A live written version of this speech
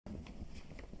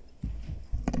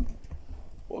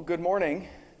Well, good morning.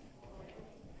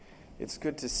 It's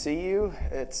good to see you.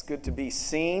 It's good to be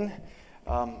seen.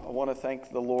 I want to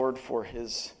thank the Lord for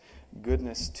His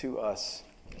goodness to us.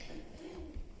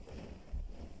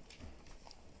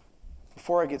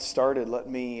 Before I get started, let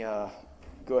me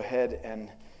go ahead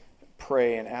and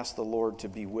pray and ask the Lord to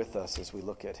be with us as we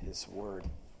look at His Word.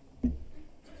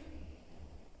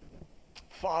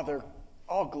 Father,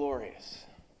 all glorious.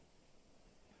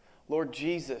 Lord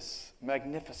Jesus,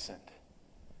 magnificent.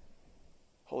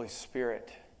 Holy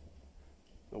Spirit,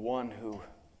 the one who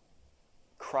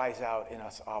cries out in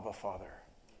us, Abba, Father.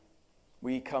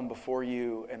 We come before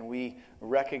you and we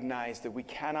recognize that we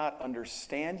cannot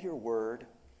understand your word.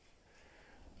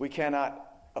 We cannot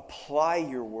apply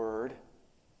your word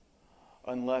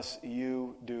unless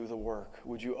you do the work.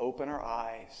 Would you open our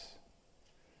eyes,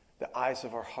 the eyes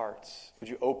of our hearts? Would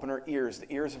you open our ears, the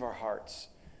ears of our hearts,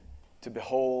 to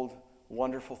behold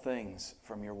wonderful things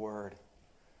from your word?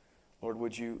 Lord,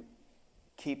 would you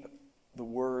keep the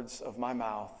words of my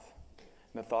mouth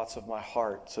and the thoughts of my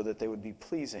heart so that they would be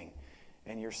pleasing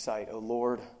in your sight, O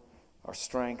Lord, our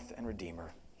strength and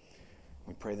Redeemer.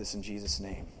 We pray this in Jesus'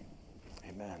 name.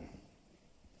 Amen.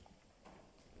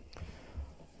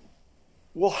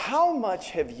 Well, how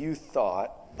much have you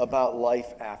thought about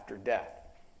life after death?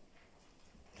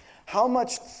 How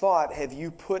much thought have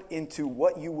you put into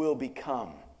what you will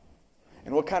become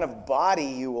and what kind of body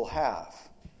you will have?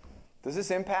 Does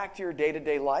this impact your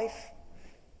day-to-day life?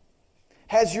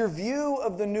 Has your view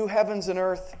of the new heavens and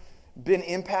earth been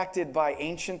impacted by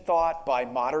ancient thought, by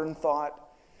modern thought?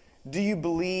 Do you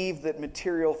believe that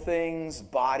material things,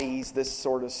 bodies, this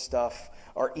sort of stuff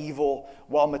are evil,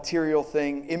 while immaterial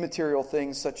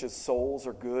things such as souls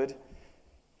are good?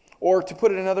 Or to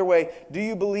put it another way, do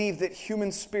you believe that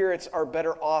human spirits are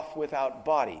better off without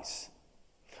bodies?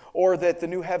 Or that the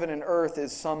new heaven and earth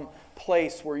is some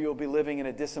place where you'll be living in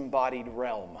a disembodied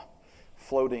realm,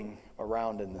 floating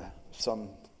around in some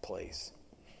place?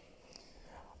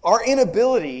 Our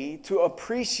inability to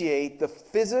appreciate the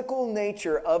physical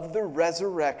nature of the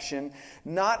resurrection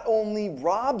not only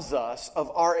robs us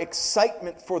of our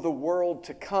excitement for the world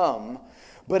to come,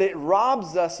 but it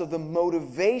robs us of the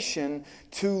motivation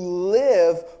to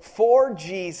live for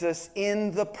Jesus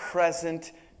in the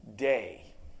present day.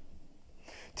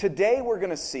 Today we're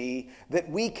going to see that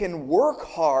we can work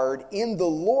hard in the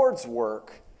Lord's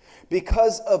work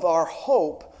because of our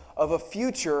hope of a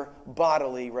future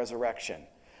bodily resurrection.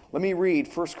 Let me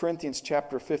read 1 Corinthians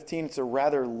chapter 15. It's a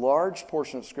rather large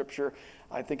portion of Scripture.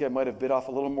 I think I might have bit off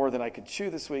a little more than I could chew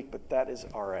this week, but that is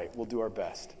all right. We'll do our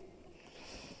best.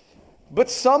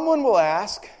 But someone will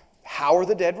ask, how are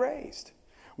the dead raised?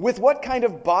 With what kind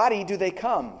of body do they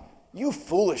come? You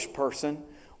foolish person.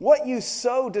 What you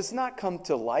sow does not come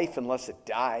to life unless it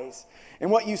dies. And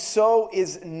what you sow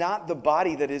is not the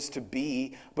body that is to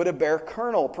be, but a bare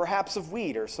kernel, perhaps of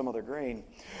wheat or some other grain.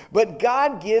 But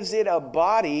God gives it a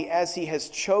body as He has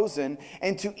chosen,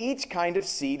 and to each kind of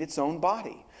seed its own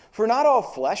body. For not all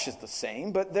flesh is the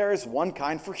same, but there is one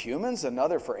kind for humans,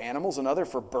 another for animals, another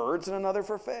for birds, and another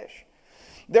for fish.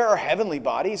 There are heavenly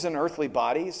bodies and earthly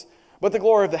bodies, but the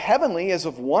glory of the heavenly is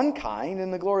of one kind,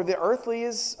 and the glory of the earthly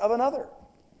is of another.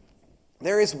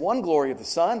 There is one glory of the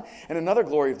sun, and another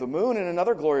glory of the moon, and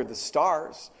another glory of the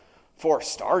stars. For a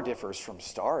star differs from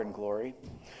star in glory.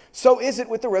 So is it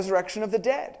with the resurrection of the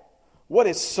dead. What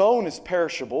is sown is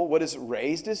perishable, what is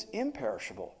raised is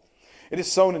imperishable. It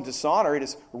is sown in dishonor, it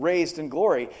is raised in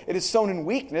glory. It is sown in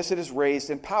weakness, it is raised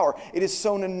in power. It is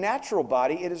sown a natural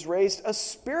body, it is raised a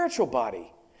spiritual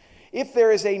body. If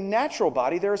there is a natural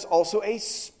body, there is also a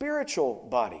spiritual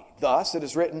body. Thus, it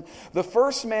is written, the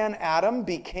first man, Adam,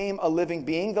 became a living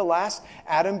being. The last,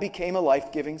 Adam, became a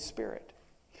life-giving spirit.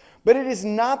 But it is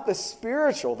not the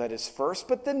spiritual that is first,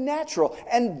 but the natural,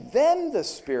 and then the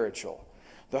spiritual.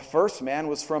 The first man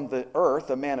was from the earth,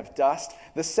 a man of dust.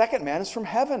 The second man is from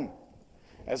heaven.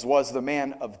 As was the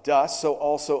man of dust, so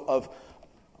also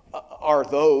are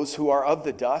those who are of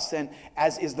the dust, and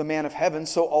as is the man of heaven,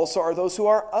 so also are those who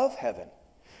are of heaven.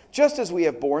 Just as we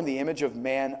have borne the image of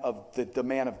man of the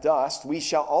man of dust, we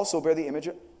shall also bear the image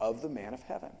of the man of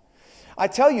heaven. I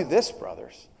tell you this,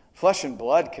 brothers, flesh and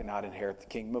blood cannot inherit the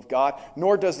kingdom of God,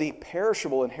 nor does the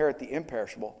perishable inherit the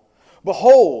imperishable.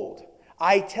 Behold,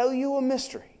 I tell you a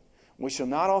mystery. We shall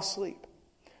not all sleep,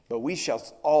 but we shall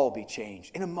all be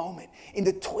changed in a moment, in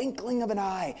the twinkling of an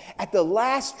eye, at the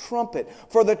last trumpet.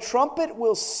 For the trumpet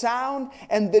will sound,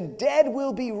 and the dead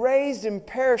will be raised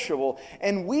imperishable,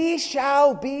 and we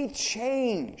shall be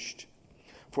changed.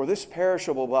 For this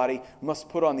perishable body must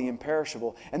put on the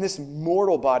imperishable, and this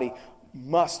mortal body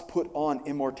must put on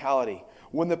immortality.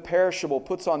 When the perishable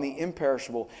puts on the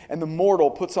imperishable, and the mortal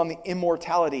puts on the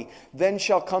immortality, then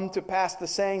shall come to pass the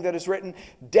saying that is written,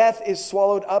 death is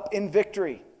swallowed up in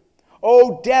victory.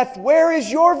 O death, where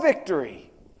is your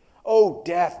victory? O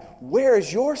death, where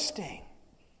is your sting?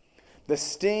 The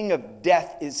sting of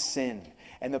death is sin,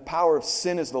 and the power of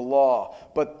sin is the law.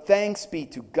 But thanks be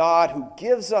to God who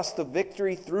gives us the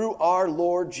victory through our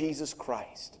Lord Jesus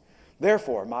Christ.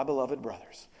 Therefore, my beloved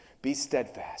brothers, be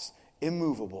steadfast,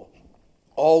 immovable,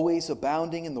 always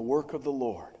abounding in the work of the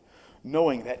Lord,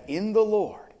 knowing that in the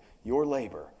Lord your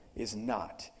labor is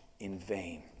not in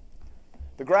vain.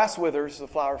 The grass withers, the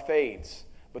flower fades,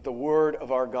 but the word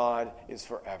of our God is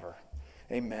forever.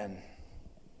 Amen.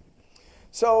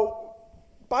 So,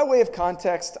 by way of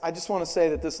context, I just want to say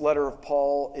that this letter of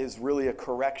Paul is really a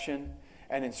correction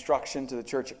and instruction to the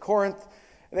church at Corinth.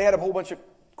 They had a whole bunch of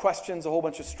questions, a whole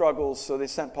bunch of struggles, so they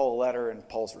sent Paul a letter, and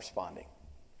Paul's responding.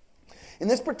 In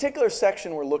this particular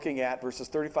section we're looking at, verses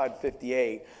 35 to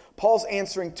 58, Paul's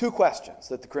answering two questions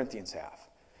that the Corinthians have.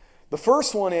 The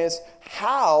first one is,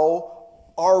 how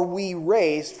are we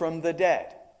raised from the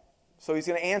dead? So he's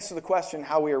going to answer the question,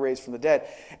 how we are raised from the dead.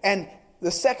 And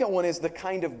the second one is the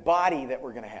kind of body that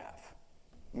we're going to have.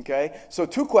 Okay? So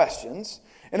two questions.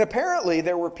 And apparently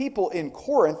there were people in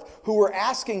Corinth who were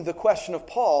asking the question of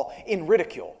Paul in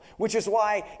ridicule, which is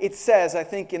why it says, I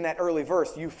think in that early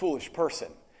verse, you foolish person.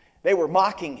 They were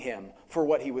mocking him for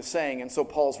what he was saying, and so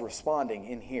Paul's responding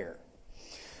in here.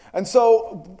 And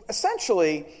so,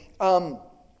 essentially,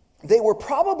 they were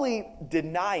probably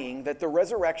denying that the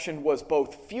resurrection was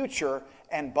both future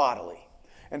and bodily.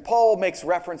 And Paul makes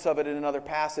reference of it in another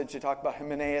passage to talk about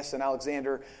Hymenaeus and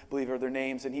Alexander, I believe are their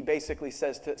names, and he basically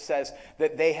says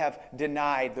that they have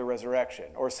denied the resurrection,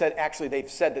 or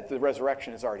they've said that the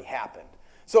resurrection has already happened.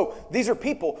 So these are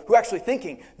people who are actually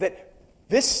thinking that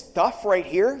this stuff right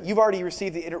here, you've already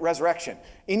received the resurrection.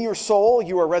 In your soul,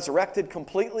 you are resurrected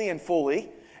completely and fully,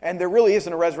 and there really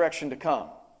isn't a resurrection to come.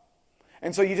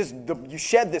 And so you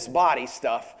shed this body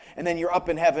stuff, and then you're up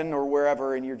in heaven or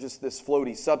wherever, and you're just this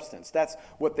floaty substance. That's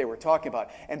what they were talking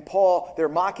about. And Paul, they're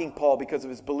mocking Paul because of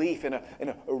his belief in a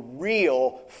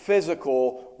real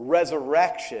physical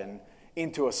resurrection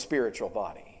into a spiritual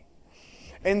body.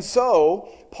 And so,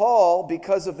 Paul,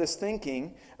 because of this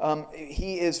thinking,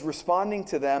 he is responding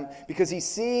to them because he's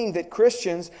seeing that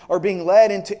Christians are being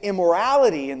led into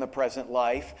immorality in the present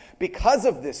life because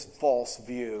of this false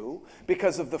view,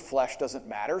 because of the flesh doesn't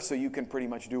matter, so you can pretty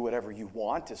much do whatever you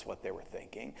want, is what they were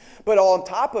thinking. But on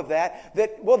top of that,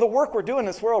 the work we're doing in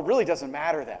this world really doesn't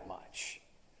matter that much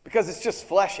because it's just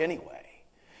flesh anyway.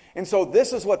 And so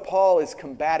this is what Paul is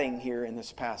combating here in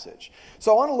this passage.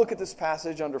 So I want to look at this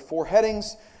passage under four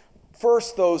headings.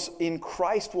 First, those in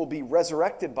Christ will be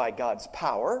resurrected by God's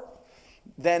power.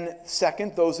 Then,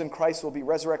 second, those in Christ will be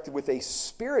resurrected with a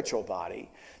spiritual body.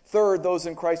 Third, those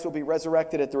in Christ will be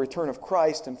resurrected at the return of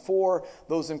Christ. And four,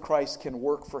 those in Christ can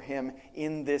work for him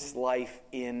in this life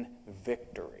in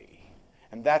victory.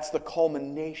 And that's the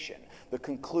culmination, the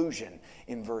conclusion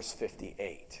in verse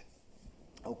 58.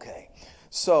 Okay.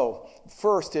 So,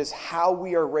 first is how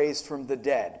we are raised from the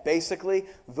dead. Basically,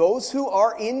 those who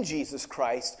are in Jesus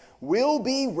Christ will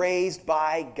be raised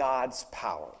by God's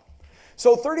power.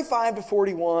 So 35 to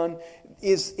 41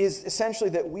 is essentially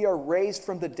that we are raised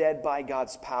from the dead by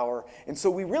God's power. And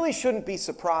so we really shouldn't be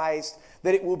surprised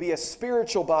that it will be a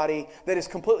spiritual body that is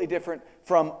completely different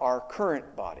from our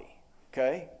current body.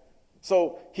 Okay?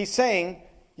 So he's saying,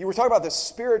 you were talking about the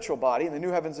spiritual body in the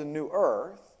new heavens and new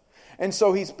earth. And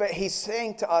so he's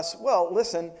saying to us, well,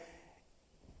 listen,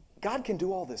 God can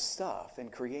do all this stuff in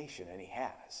creation, and he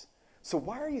has. So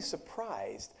why are you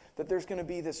surprised that there's going to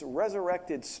be this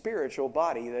resurrected spiritual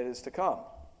body that is to come?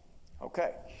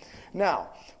 Okay. Now,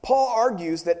 Paul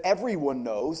argues that everyone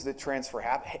knows that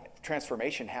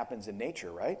transformation happens in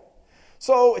nature, right?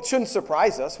 So it shouldn't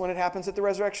surprise us when it happens at the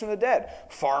resurrection of the dead.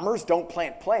 Farmers don't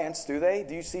plant plants, do they?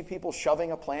 Do you see people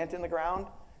shoving a plant in the ground?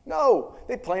 No,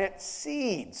 they plant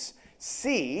seeds.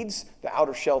 Seeds, the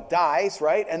outer shell dies,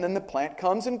 right? And then the plant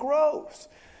comes and grows.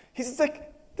 He's like,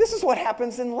 this is what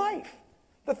happens in life.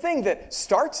 The thing that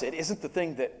starts it isn't the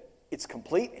thing that it's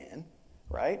complete in,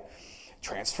 right?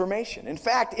 Transformation. In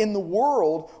fact, in the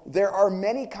world, there are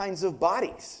many kinds of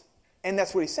bodies. And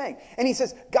that's what he's saying. And he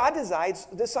says, God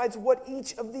decides what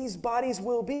each of these bodies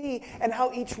will be and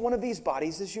how each one of these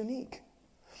bodies is unique.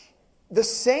 The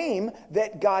same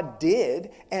that God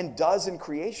did and does in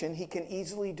creation, he can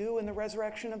easily do in the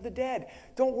resurrection of the dead.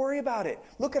 Don't worry about it.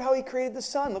 Look at how he created the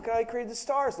sun. Look at how he created the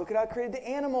stars. Look at how he created the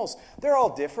animals. They're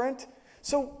all different.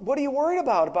 So what are you worried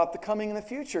about the coming in the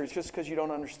future? It's just because you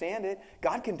don't understand it.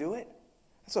 God can do it.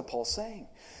 That's what Paul's saying.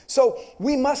 So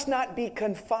we must not be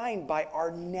confined by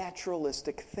our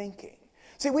naturalistic thinking.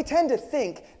 See, we tend to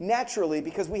think naturally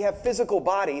because we have physical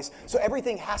bodies, so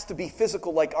everything has to be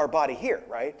physical like our body here,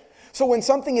 right? So when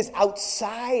something is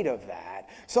outside of that,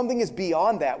 something is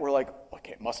beyond that, we're like,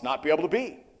 okay, it must not be able to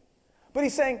be. But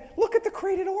he's saying, look at the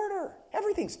created order.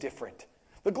 Everything's different.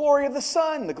 The glory of the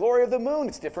sun, the glory of the moon,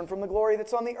 it's different from the glory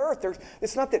that's on the earth.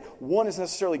 It's not that one is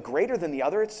necessarily greater than the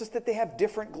other, it's just that they have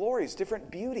different glories,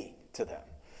 different beauty to them.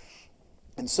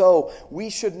 And so we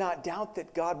should not doubt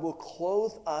that God will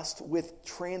clothe us with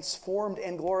transformed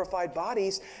and glorified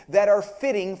bodies that are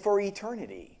fitting for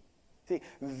eternity. See,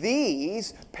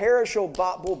 these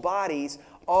perishable bodies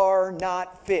are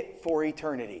not fit for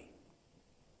eternity.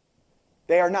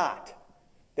 They are not.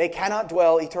 They cannot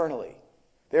dwell eternally.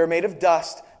 They are made of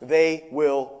dust. They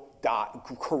will die,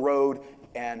 corrode,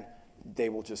 and they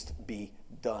will just be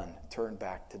done, turned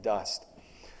back to dust.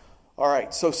 All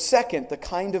right, so second, the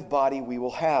kind of body we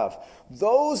will have.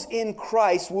 Those in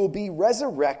Christ will be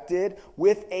resurrected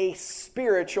with a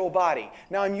spiritual body.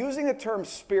 Now, I'm using the term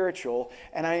spiritual,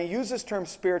 and I use this term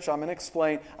spiritual, I'm going to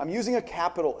explain. I'm using a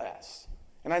capital S.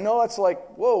 And I know it's like,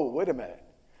 whoa, wait a minute.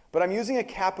 But I'm using a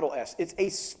capital S. It's a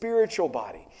spiritual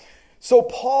body. So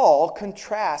Paul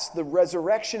contrasts the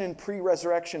resurrection and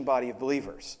pre-resurrection body of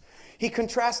believers. He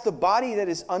contrasts the body that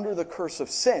is under the curse of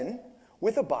sin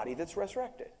with a body that's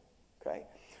resurrected. Okay?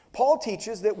 Paul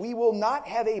teaches that we will not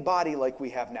have a body like we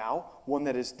have now, one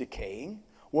that is decaying,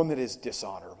 one that is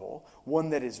dishonorable, one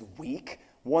that is weak,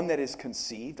 one that is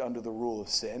conceived under the rule of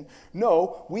sin.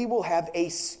 No, we will have a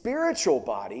spiritual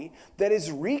body that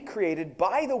is recreated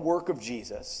by the work of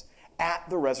Jesus at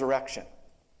the resurrection.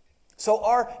 So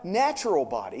our natural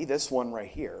body, this one right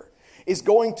here, is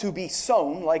going to be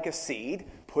sown like a seed,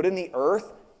 put in the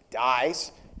earth,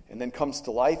 dies, and then comes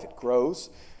to life. It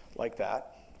grows like that.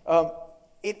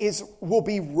 Will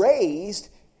be raised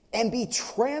and be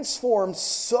transformed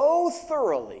so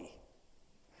thoroughly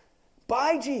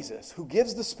by Jesus, who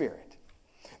gives the Spirit,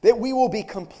 that we will be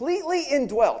completely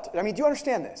indwelt. I mean, do you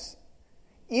understand this?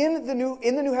 In the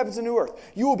new heavens and new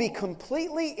earth, you will be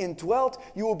completely indwelt,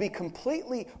 you will be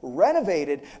completely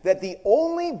renovated, that the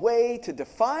only way to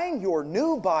define your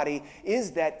new body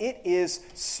is that it is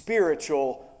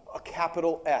spiritual, a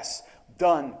capital S,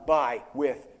 done by,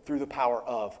 through the power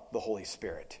of the Holy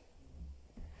Spirit.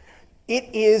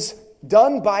 It is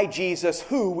done by Jesus,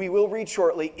 who, we will read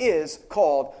shortly, is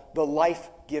called the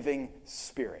life-giving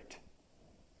Spirit.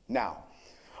 Now,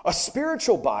 a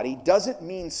spiritual body doesn't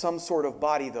mean some sort of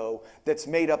body, though, that's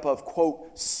made up of,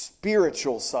 quote,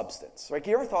 spiritual substance. Right?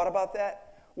 You ever thought about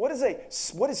that? What is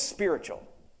spiritual?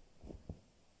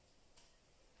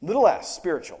 Little s,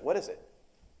 spiritual. What is it?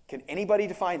 Can anybody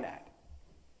define that?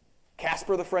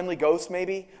 Casper the Friendly Ghost,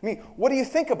 maybe? I mean, what do you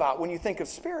think about when you think of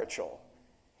spiritual?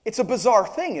 It's a bizarre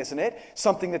thing, isn't it?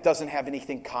 Something that doesn't have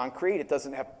anything concrete. It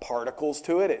doesn't have particles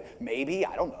to it. Maybe,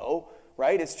 I don't know,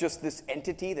 right? It's just this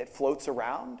entity that floats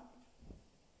around.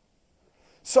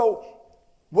 So,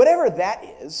 whatever that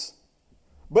is,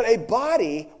 but a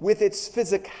body with its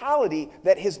physicality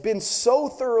that has been so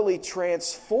thoroughly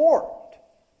transformed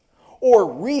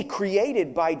or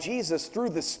recreated by Jesus through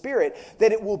the Spirit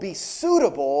that it will be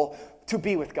suitable to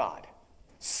be with God.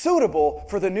 Suitable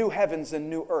for the new heavens and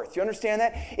new earth. You understand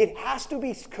that? It has to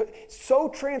be so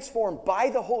transformed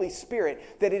by the Holy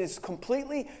Spirit that it is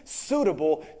completely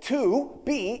suitable to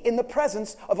be in the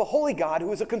presence of a holy God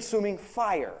who is a consuming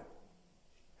fire,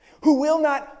 who will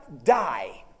not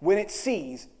die when it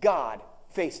sees God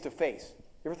face to face.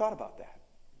 You ever thought about that?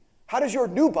 How does your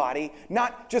new body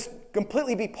not just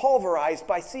completely be pulverized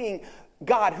by seeing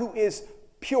God, who is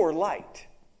pure light?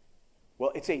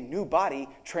 Well, it's a new body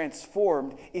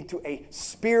transformed into a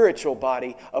spiritual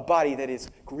body, a body that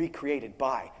is recreated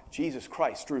by Jesus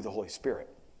Christ through the Holy Spirit.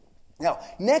 Now,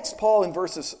 next, Paul in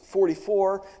verses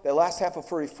 44, the last half of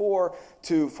 44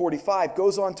 to 45,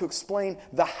 goes on to explain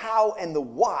the how and the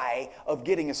why of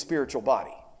getting a spiritual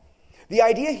body. The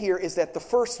idea here is that the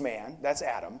first man, that's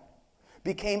Adam,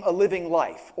 became a living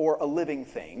life or a living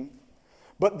thing.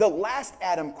 But the last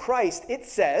Adam, Christ, it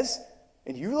says,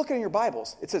 and you look in your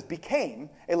Bibles, it says became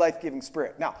a life-giving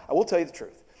spirit. Now, I will tell you the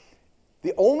truth.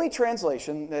 The only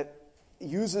translation that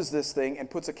uses this thing and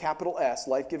puts a capital S,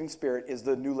 life-giving spirit, is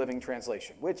the New Living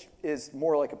Translation, which is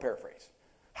more like a paraphrase.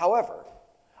 However,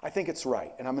 I think it's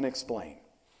right, and I'm going to explain.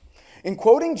 In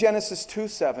quoting Genesis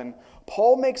 2:7,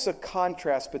 Paul makes a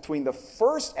contrast between the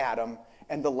first Adam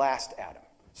and the last Adam.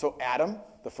 So Adam,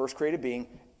 the first created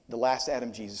being, the last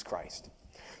Adam, Jesus Christ.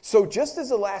 So just as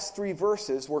the last three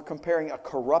verses were comparing a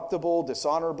corruptible,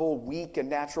 dishonorable, weak, and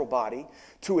natural body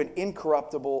to an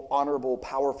incorruptible, honorable,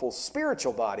 powerful,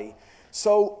 spiritual body,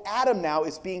 so Adam now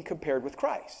is being compared with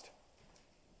Christ.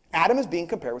 Adam is being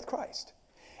compared with Christ.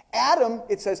 Adam,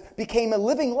 it says, became a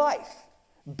living life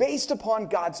based upon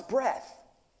God's breath.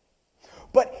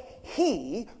 But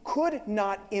he could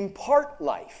not impart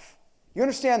life. You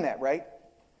understand that, right?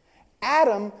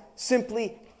 Adam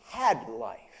simply had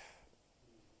life.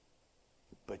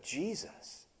 But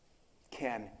Jesus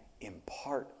can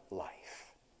impart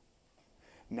life.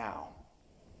 Now,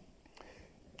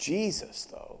 Jesus,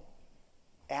 though,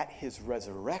 at his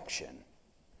resurrection,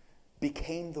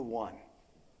 became the one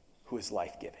who is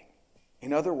life-giving.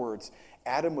 In other words,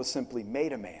 Adam was simply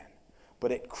made a man,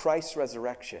 but at Christ's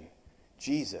resurrection,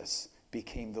 Jesus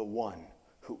became the one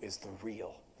who is the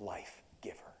real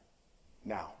life-giver.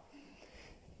 Now,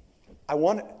 I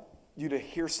want you to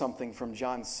hear something from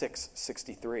John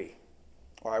 6:63.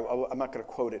 I'm not going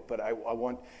to quote it, but I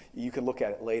want you can look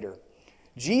at it later.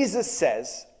 Jesus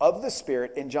says of the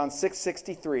Spirit in John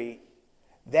 6:63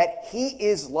 that he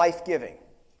is life-giving.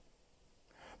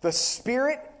 The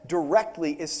Spirit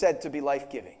directly is said to be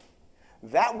life-giving.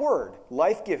 That word,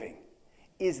 life-giving,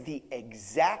 is the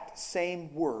exact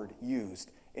same word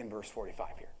used in verse 45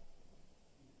 here.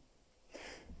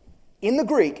 In the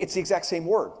Greek, it's the exact same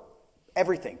word.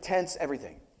 Everything, tense,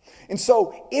 everything. And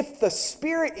so, if the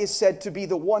Spirit is said to be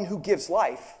the one who gives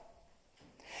life,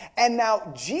 and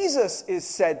now Jesus is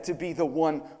said to be the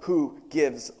one who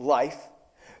gives life,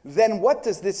 then what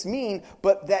does this mean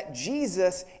but that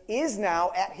Jesus is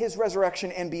now at his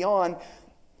resurrection and beyond,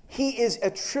 he is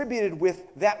attributed with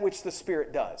that which the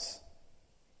Spirit does.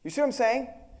 You see what I'm saying?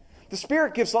 The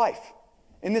Spirit gives life.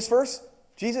 In this verse,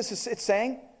 it's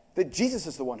saying that Jesus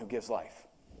is the one who gives life.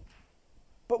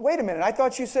 But wait a minute, I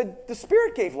thought you said the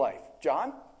Spirit gave life,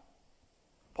 John.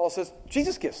 Paul says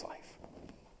Jesus gives life.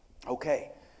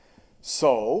 Okay,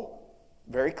 so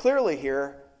very clearly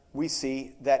here we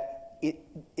see that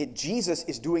Jesus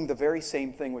is doing the very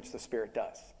same thing which the Spirit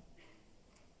does.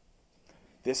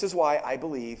 This is why I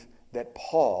believe that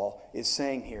Paul is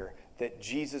saying here that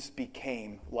Jesus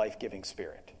became life-giving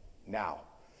Spirit. Now,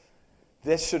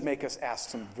 this should make us ask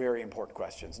some very important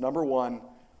questions. Number one,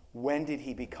 when did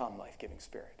he become life-giving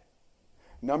Spirit?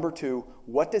 Number two,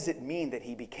 what does it mean that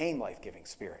he became life-giving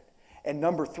Spirit? And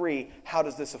number three, how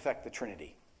does this affect the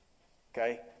Trinity?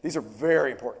 Okay? These are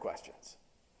very important questions.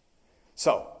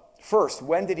 So, first,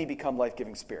 when did he become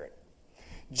life-giving Spirit?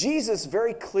 Jesus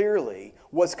very clearly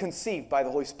was conceived by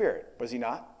the Holy Spirit, was he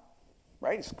not?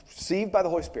 Right? He's conceived by the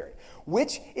Holy Spirit,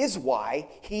 which is why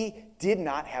he did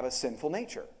not have a sinful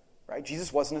nature. Right?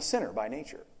 Jesus wasn't a sinner by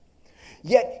nature.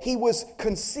 Yet he was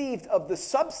conceived of the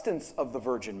substance of the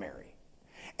Virgin Mary.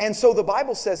 And so the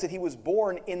Bible says that he was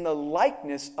born in the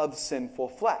likeness of sinful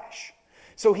flesh.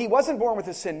 So he wasn't born with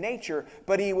a sin nature,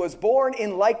 but he was born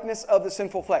in likeness of the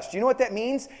sinful flesh. Do you know what that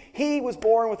means? He was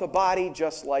born with a body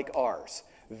just like ours.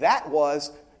 That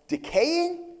was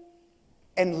decaying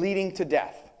and leading to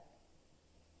death.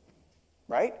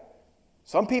 Right?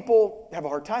 Some people have a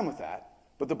hard time with that,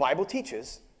 but the Bible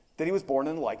teaches that he was born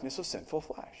in the likeness of sinful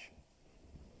flesh.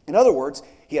 In other words,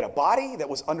 he had a body that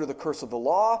was under the curse of the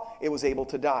law. It was able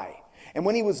to die. And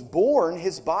when he was born,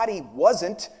 his body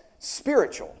wasn't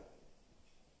spiritual.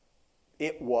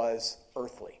 It was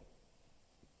earthly.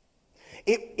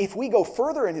 If we go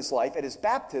further in his life, at his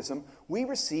baptism, we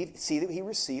see that he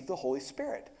received the Holy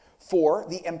Spirit for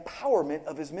the empowerment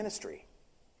of his ministry.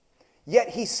 Yet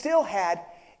he still had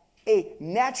a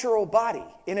natural body,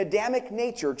 an Adamic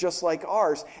nature just like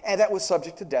ours, and that was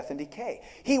subject to death and decay.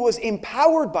 He was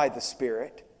empowered by the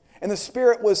Spirit, and the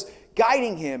Spirit was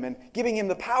guiding him and giving him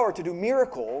the power to do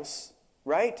miracles,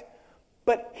 right?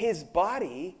 But his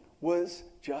body was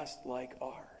just like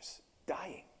ours,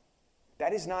 dying.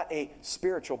 That is not a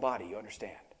spiritual body, you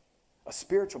understand? A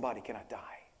spiritual body cannot die.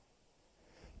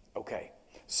 Okay,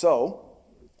 so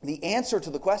the answer to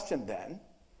the question then,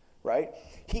 right?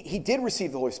 He did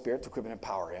receive the Holy Spirit to equip and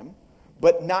empower him,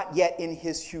 but not yet in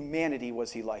his humanity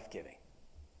was he life-giving.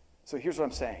 So here's what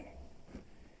I'm saying.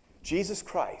 Jesus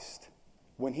Christ,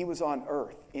 when he was on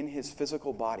earth, in his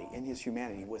physical body, in his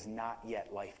humanity, was not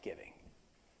yet life-giving.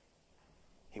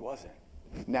 He wasn't.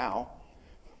 Now,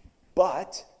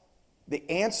 but the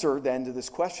answer then to this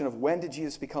question of when did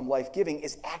Jesus become life-giving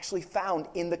is actually found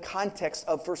in the context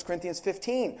of 1 Corinthians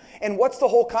 15. And what's the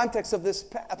whole context of this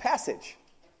passage?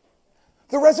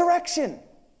 The resurrection.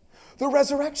 The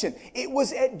resurrection. It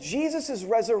was at Jesus'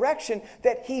 resurrection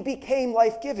that he became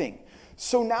life-giving.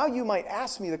 So now you might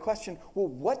ask me the question, well,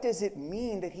 what does it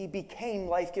mean that he became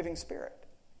life-giving Spirit?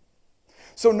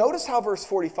 So notice how verse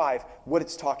 45, what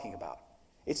it's talking about.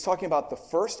 It's talking about the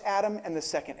first Adam and the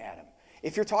second Adam.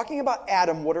 If you're talking about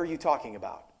Adam, what are you talking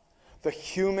about? The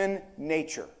human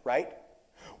nature, right?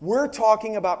 We're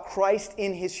talking about Christ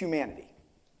in his humanity.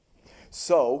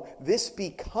 So this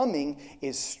becoming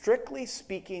is strictly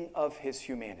speaking of his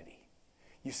humanity.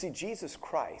 You see, Jesus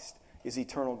Christ is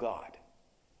eternal God.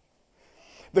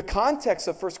 The context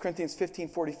of 1 Corinthians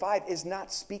 15:45 is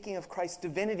not speaking of Christ's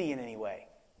divinity in any way.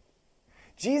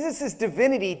 Jesus'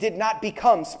 divinity did not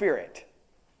become spirit,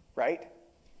 right?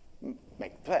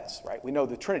 Makes sense, right? We know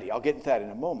the Trinity. I'll get into that in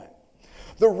a moment.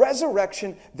 The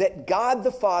resurrection that God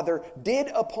the Father did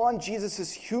upon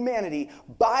Jesus' humanity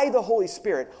by the Holy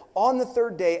Spirit on the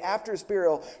third day after his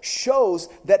burial shows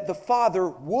that the Father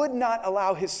would not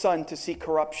allow his Son to see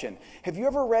corruption. Have you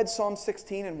ever read Psalm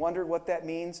 16 and wondered what that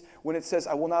means when it says,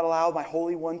 I will not allow my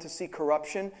Holy One to see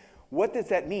corruption? What does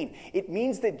that mean? It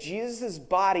means that Jesus'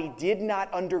 body did not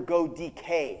undergo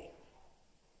decay.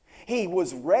 He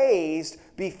was raised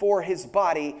before his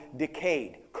body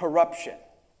decayed, corruption.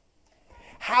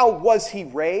 How was he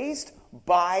raised?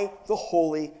 By the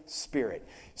Holy Spirit.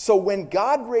 So when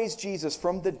God raised Jesus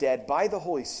from the dead by the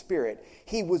Holy Spirit,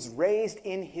 he was raised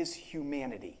in his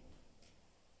humanity.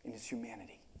 In his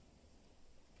humanity.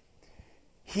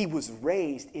 He was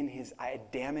raised in his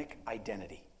Adamic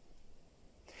identity.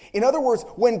 In other words,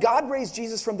 when God raised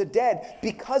Jesus from the dead,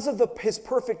 because of his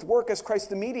perfect work as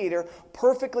Christ the mediator,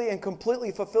 perfectly and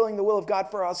completely fulfilling the will of God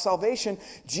for our salvation,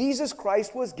 Jesus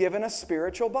Christ was given a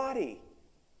spiritual body.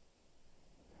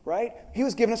 Right? He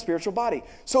was given a spiritual body.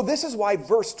 So this is why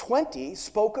verse 20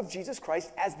 spoke of Jesus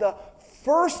Christ as the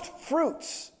first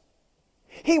fruits.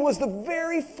 He was the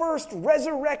very first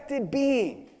resurrected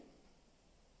being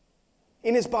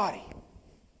in his body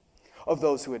of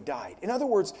those who had died. In other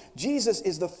words, Jesus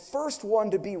is the first one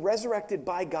to be resurrected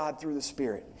by God through the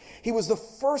Spirit. He was the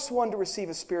first one to receive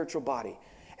a spiritual body.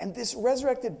 And this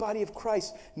resurrected body of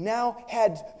Christ now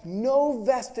had no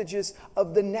vestiges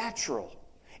of the natural.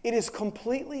 It is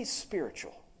completely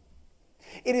spiritual.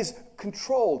 It is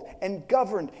controlled and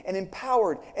governed and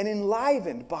empowered and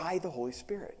enlivened by the Holy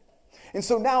Spirit. And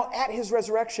so now at his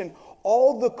resurrection,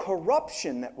 all the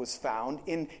corruption that was found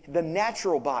in the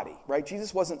natural body, right?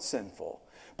 Jesus wasn't sinful,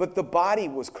 but the body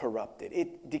was corrupted.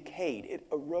 It decayed. It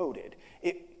eroded.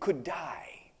 It could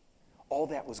die. All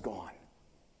that was gone.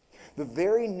 The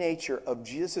very nature of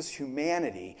Jesus'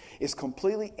 humanity is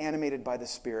completely animated by the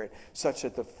Spirit, such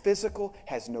that the physical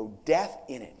has no death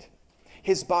in it.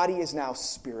 His body is now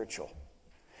spiritual.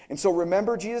 And so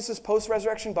remember Jesus'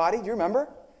 post-resurrection body? Do you remember?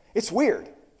 It's weird,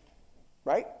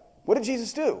 right? What did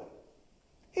Jesus do?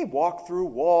 He walked through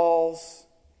walls.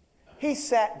 He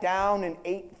sat down and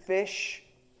ate fish.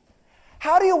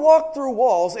 How do you walk through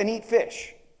walls and eat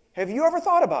fish? Have you ever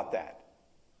thought about that?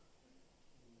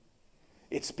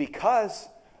 It's because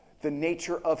the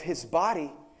nature of his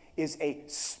body is a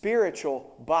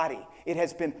spiritual body. It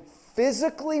has been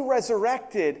physically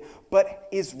resurrected, but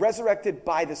is resurrected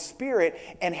by the Spirit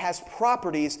and has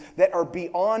properties that are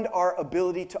beyond our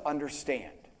ability to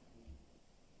understand.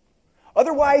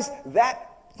 Otherwise, that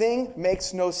thing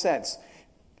makes no sense.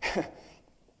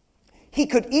 He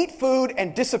could eat food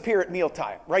and disappear at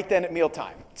mealtime, right then at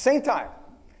mealtime. Same time.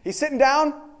 He's sitting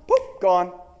down, boop, gone.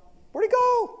 Where'd he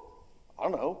go? I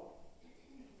don't know.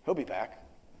 He'll be back.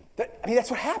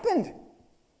 That's what happened.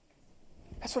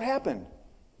 That's what happened.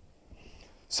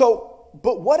 So,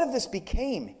 but what of this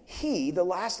became? He, the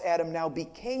last Adam, now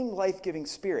became life-giving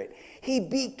spirit. He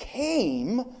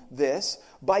became this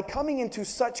by coming into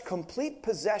such complete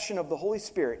possession of the Holy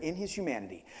Spirit in his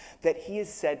humanity that he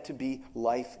is said to be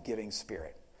life-giving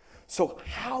spirit. So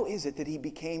how is it that he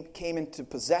came into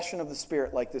possession of the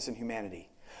Spirit like this in humanity?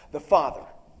 The Father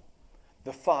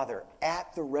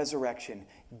at the resurrection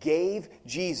gave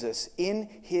Jesus in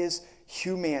his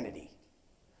humanity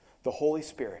the Holy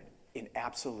Spirit in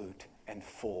absolute and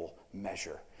full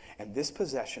measure. And this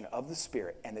possession of the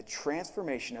Spirit and the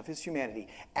transformation of his humanity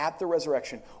at the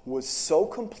resurrection was so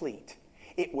complete,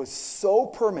 it was so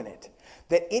permanent,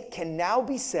 that it can now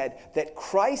be said that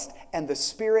Christ and the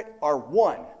Spirit are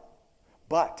one.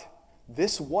 But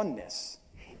this oneness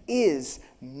is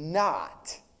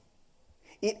not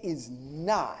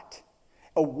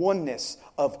a oneness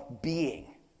of being.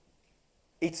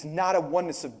 It's not a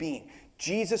oneness of being.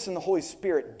 Jesus and the Holy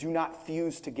Spirit do not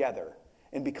fuse together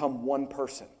and become one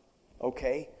person,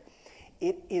 okay?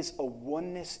 It is a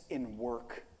oneness in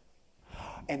work.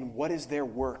 And what is their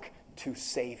work? To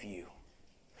save you,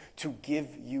 to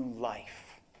give you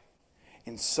life.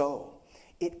 And so,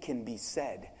 it can be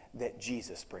said that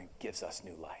Jesus gives us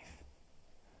new life.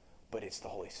 But it's the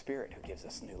Holy Spirit who gives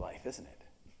us new life, isn't it?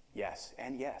 Yes,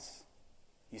 and yes.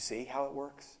 You see how it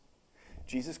works?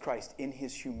 Jesus Christ, in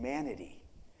his humanity,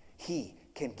 he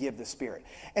can give the Spirit.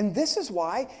 And this is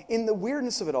why, in the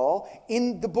weirdness of it all,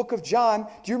 in the book of John,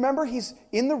 do you remember he's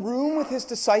in the room with his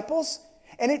disciples?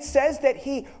 And it says that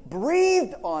he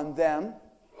breathed on them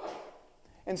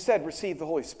and said, receive the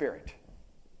Holy Spirit.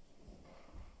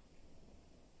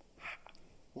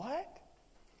 What?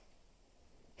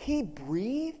 He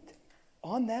breathed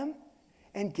on them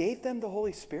and gave them the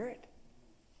Holy Spirit?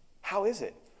 How is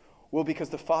it? Well, because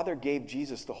the Father gave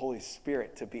Jesus the Holy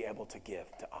Spirit to be able to give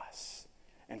to us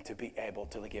and to be able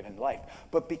to give in life.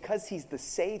 But because he's the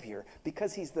Savior,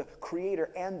 because he's the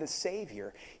Creator and the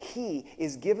Savior, he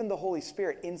is given the Holy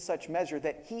Spirit in such measure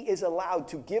that he is allowed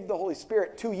to give the Holy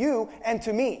Spirit to you and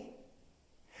to me.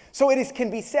 So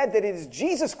can be said that it is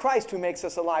Jesus Christ who makes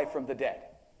us alive from the dead.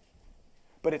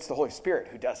 But it's the Holy Spirit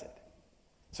who does it.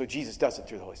 So Jesus does it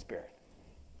through the Holy Spirit.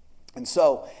 And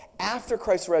so, after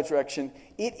Christ's resurrection,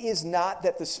 it is not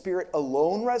that the Spirit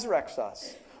alone resurrects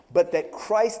us, but that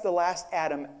Christ, the last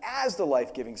Adam, as the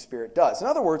life-giving Spirit does. In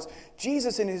other words,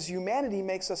 Jesus in his humanity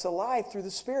makes us alive through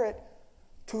the Spirit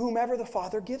to whomever the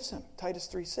Father gives him. Titus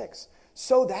 3:6.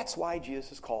 So that's why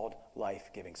Jesus is called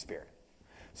life-giving Spirit.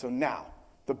 So now,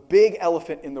 the big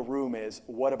elephant in the room is,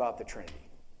 what about the Trinity?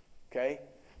 Okay?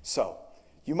 So,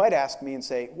 you might ask me and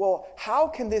say, well, how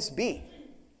can this be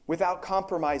without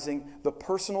compromising the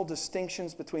personal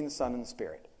distinctions between the Son and the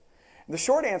Spirit? And the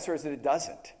short answer is that it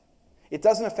doesn't. It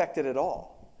doesn't affect it at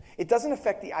all. It doesn't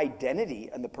affect the identity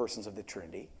and the persons of the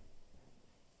Trinity.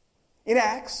 In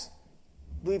Acts,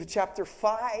 I believe chapter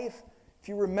 5, if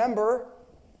you remember,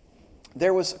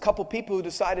 there was a couple people who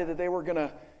decided that they were going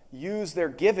to use their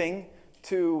giving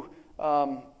to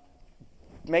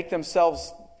make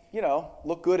themselves,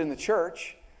 look good in the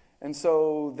church. And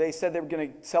so they said they were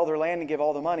going to sell their land and give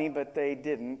all the money, but they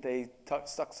didn't. They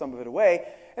stuck some of it away,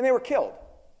 and they were killed.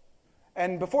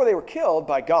 And before they were killed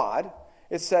by God,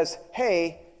 it says,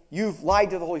 hey, you've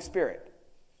lied to the Holy Spirit.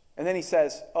 And then he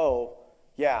says, oh,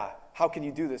 yeah, how can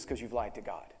you do this? Because you've lied to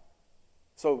God.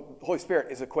 So the Holy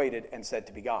Spirit is equated and said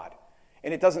to be God.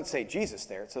 And it doesn't say Jesus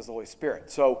there, it says the Holy Spirit.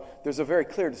 So there's a very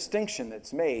clear distinction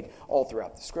that's made all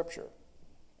throughout the Scripture.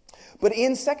 But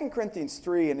in 2 Corinthians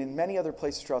 3 and in many other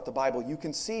places throughout the Bible, you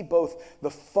can see both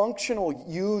the functional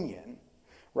union,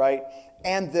 right,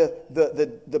 and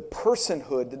the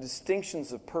personhood, the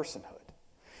distinctions of personhood.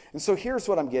 And so here's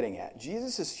what I'm getting at.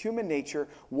 Jesus' human nature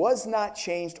was not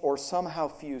changed or somehow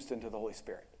fused into the Holy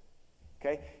Spirit.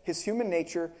 Okay? His human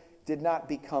nature did not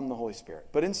become the Holy Spirit,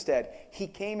 but instead, he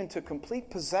came into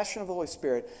complete possession of the Holy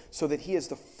Spirit so that he is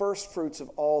the first fruits of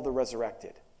all the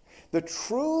resurrected. The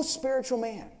true spiritual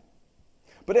man.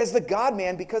 But as the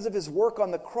God-man, because of his work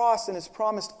on the cross and his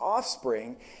promised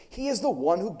offspring, he is the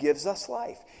one who gives us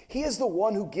life. He is the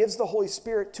one who gives the Holy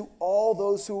Spirit to all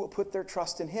those who put their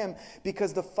trust in him,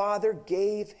 because the Father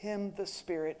gave him the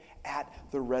Spirit at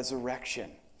the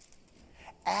resurrection.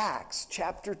 Acts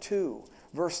chapter 2,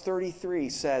 verse 33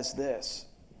 says this: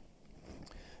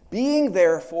 being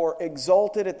therefore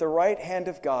exalted at the right hand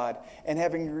of God, and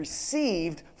having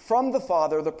received from the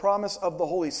Father the promise of the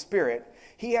Holy Spirit,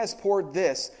 he has poured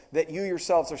this that you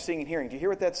yourselves are seeing and hearing. Do you hear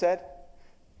what that said?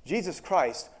 Jesus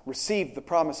Christ received the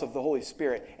promise of the Holy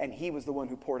Spirit, and he was the one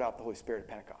who poured out the Holy Spirit at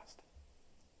Pentecost.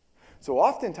 So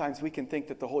oftentimes we can think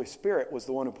that the Holy Spirit was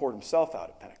the one who poured himself out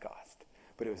at Pentecost.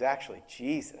 But it was actually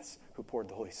Jesus who poured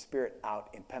the Holy Spirit out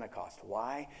in Pentecost.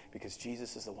 Why? Because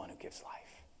Jesus is the one who gives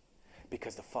life.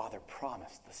 Because the Father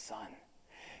promised the Son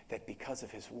that because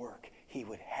of his work, he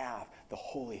would have the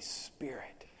Holy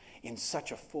Spirit in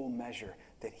such a full measure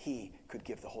that he could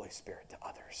give the Holy Spirit to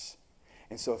others.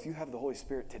 And so if you have the Holy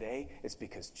Spirit today, it's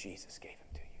because Jesus gave him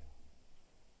to you.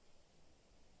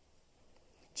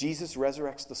 Jesus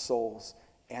resurrects the souls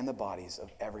and the bodies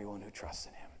of everyone who trusts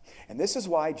in him. And this is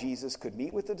why Jesus could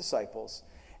meet with the disciples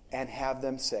and have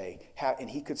them say, and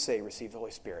he could say, receive the Holy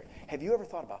Spirit. Have you ever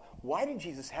thought about, why did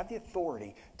Jesus have the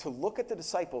authority to look at the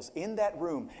disciples in that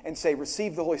room and say,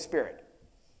 receive the Holy Spirit?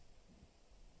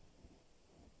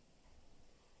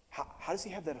 How does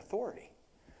he have that authority?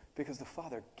 Because the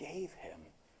Father gave him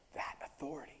that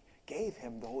authority, gave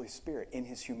him the Holy Spirit in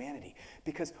his humanity.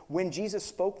 Because when Jesus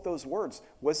spoke those words,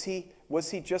 was he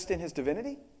just in his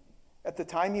divinity at the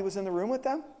time he was in the room with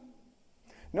them?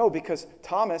 No, because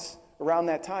Thomas, around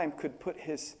that time, could put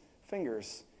his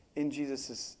fingers in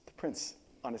Jesus' prints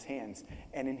on his hands,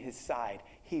 and in his side.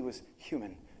 He was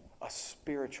human, a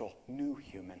spiritual new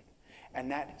human. And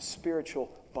that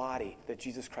spiritual body that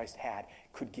Jesus Christ had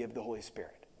could give the Holy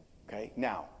Spirit. Okay?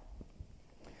 Now,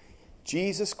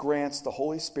 Jesus grants the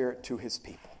Holy Spirit to his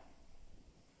people.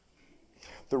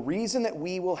 The reason that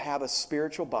we will have a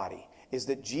spiritual body is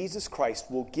that Jesus Christ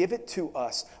will give it to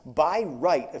us by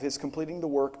right of his completing the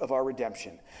work of our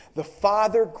redemption. The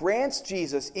Father grants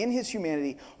Jesus in his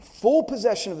humanity full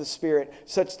possession of the Spirit,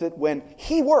 such that when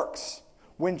he works,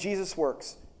 when Jesus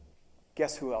works,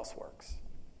 guess who else works?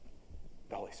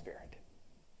 The Holy Spirit.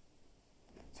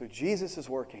 So Jesus is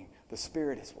working, the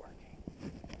Spirit is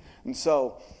working. And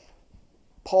so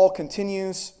Paul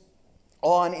continues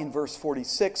on in verse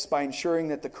 46 by ensuring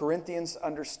that the Corinthians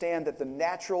understand that the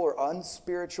natural or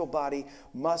unspiritual body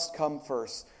must come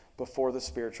first before the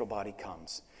spiritual body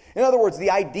comes. In other words, the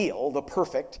ideal, the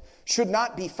perfect, should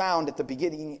not be found at the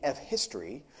beginning of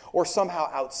history or somehow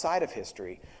outside of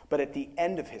history, but at the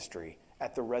end of history,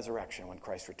 at the resurrection when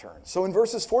Christ returns. So in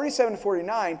verses 47 to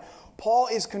 49, Paul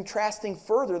is contrasting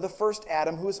further the first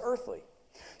Adam who is earthly.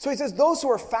 So he says, those who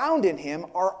are found in him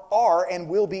are and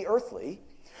will be earthly,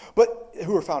 but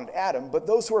who are found in Adam, but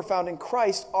those who are found in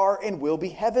Christ are and will be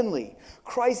heavenly.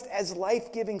 Christ as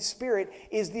life-giving Spirit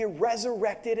is the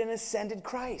resurrected and ascended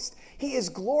Christ. He is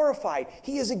glorified.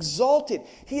 He is exalted.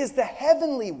 He is the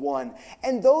heavenly one.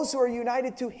 And those who are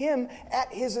united to him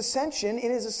at his ascension,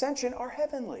 in his ascension, are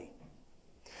heavenly.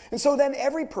 And so then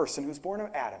every person who's born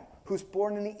of Adam, who's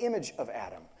born in the image of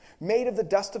Adam, made of the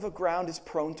dust of the ground, is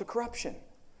prone to corruption.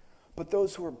 But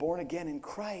those who are born again in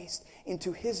Christ,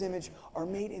 into his image, are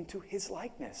made into his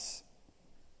likeness.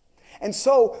 And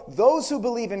so those who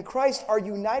believe in Christ are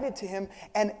united to him,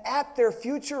 and at their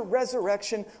future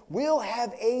resurrection will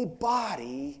have a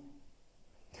body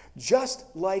just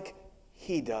like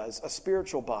he does, a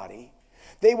spiritual body.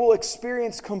 They will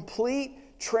experience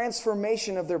complete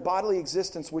transformation of their bodily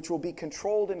existence, which will be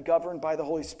controlled and governed by the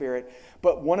Holy Spirit.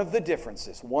 But one of the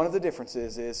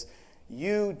differences is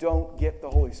you don't get the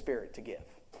Holy Spirit to give.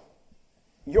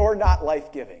 You're not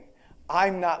life-giving.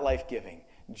 I'm not life-giving.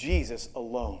 Jesus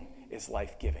alone is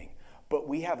life-giving. But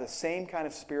we have the same kind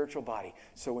of spiritual body.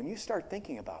 So when you start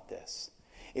thinking about this,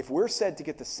 if we're said to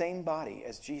get the same body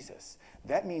as Jesus,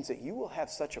 that means that you will have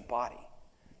such a body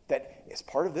that as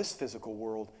part of this physical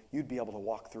world, you'd be able to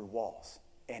walk through walls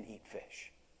and eat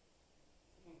fish.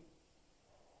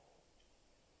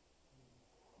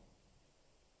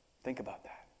 Think about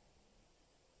that.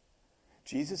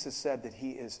 Jesus has said that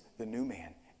he is the new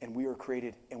man, and we are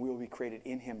created, and we will be created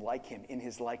in him, in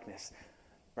his likeness,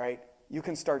 right? You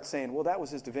can start saying, well, that was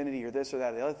his divinity or this or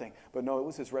that or the other thing. But no, it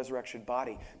was his resurrection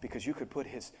body, because you could put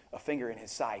a finger in his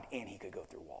side and he could go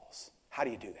through walls. How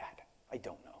do you do that? I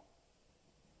don't know.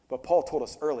 But Paul told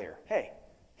us earlier, hey,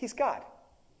 he's God.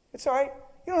 It's all right.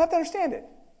 You don't have to understand it.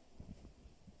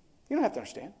 You don't have to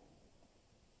understand.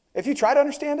 If you try to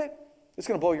understand it, it's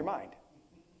going to blow your mind.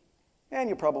 And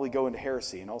you'll probably go into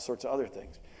heresy and all sorts of other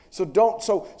things. So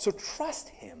trust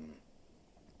him.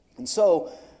 And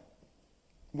so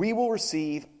we will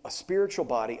receive a spiritual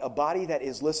body, a body that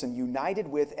is, united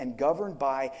with and governed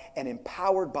by and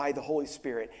empowered by the Holy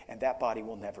Spirit, and that body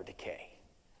will never decay.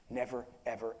 Never,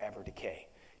 ever, ever decay.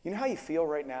 You know how you feel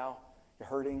right now? You're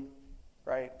hurting,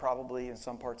 right? Probably in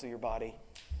some parts of your body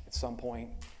at some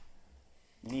point.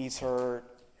 Knees hurt,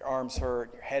 your arms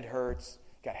hurt, your head hurts,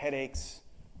 you got headaches,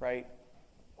 right?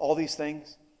 All these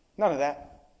things. None of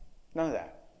that. None of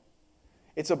that.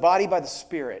 It's a body by the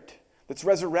Spirit that's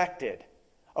resurrected.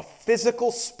 A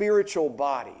physical, spiritual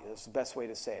body. That's the best way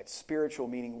to say it. Spiritual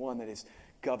meaning one that is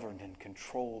governed and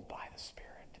controlled by the Spirit.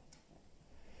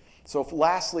 So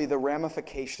lastly, the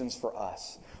ramifications for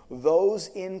us. Those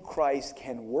in Christ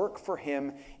can work for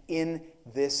him in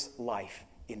this life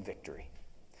in victory.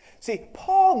 See,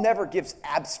 Paul never gives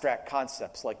abstract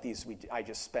concepts like these. I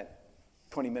just spent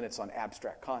 20 minutes on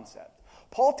abstract concept.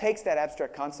 Paul takes that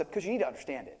abstract concept because you need to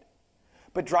understand it,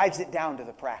 but drives it down to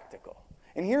the practical.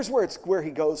 And here's where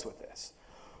he goes with this.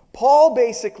 Paul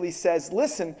basically says,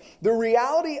 listen, the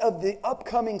reality of the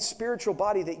upcoming spiritual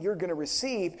body that you're going to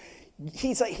receive,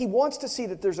 he wants to see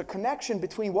that there's a connection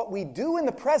between what we do in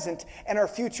the present and our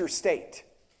future state.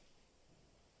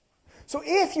 So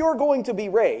if you're going to be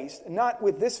raised, not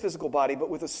with this physical body, but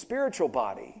with a spiritual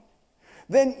body,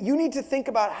 then you need to think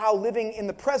about how living in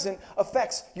the present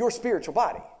affects your spiritual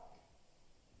body.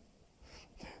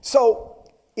 So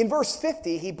in verse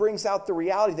 50, he brings out the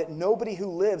reality that nobody who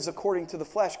lives according to the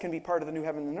flesh can be part of the new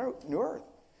heaven and the new earth.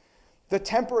 The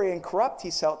temporary and corrupt,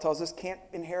 he tells us, can't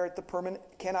inherit the permanent,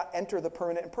 cannot enter the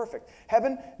permanent and perfect.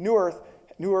 Heaven, new earth,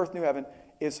 new heaven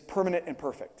is permanent and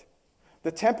perfect.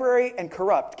 The temporary and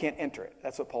corrupt can't enter it.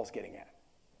 That's what Paul's getting at.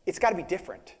 It's got to be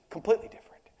different, completely different.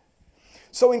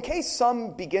 So in case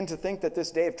some begin to think that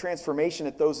this day of transformation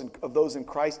of those in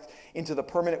Christ into the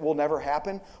permanent will never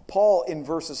happen, Paul in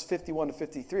verses 51 to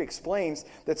 53 explains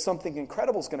that something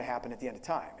incredible is going to happen at the end of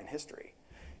time in history.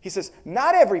 He says,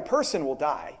 not every person will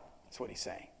die. That's what he's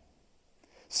saying.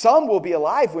 Some will be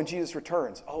alive when Jesus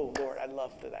returns. Oh, Lord, I'd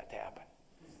love for that to happen.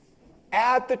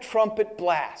 At the trumpet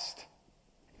blast.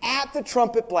 At the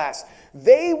trumpet blast.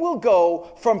 They will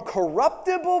go from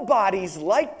corruptible bodies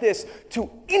like this to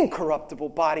incorruptible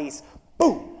bodies.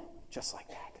 Boom. Just like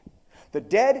that. The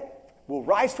dead will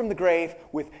rise from the grave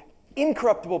with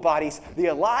incorruptible bodies. The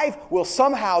alive will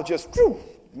somehow just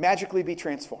magically be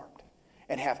transformed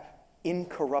and have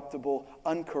incorruptible,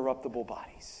 uncorruptible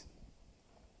bodies.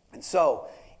 And so,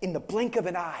 in the blink of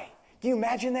an eye, can you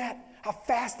imagine that? How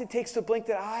fast it takes to blink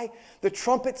that eye? The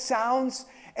trumpet sounds,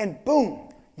 and boom,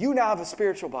 you now have a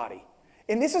spiritual body.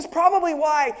 And this is probably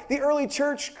why the early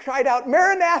church cried out,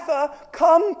 Maranatha,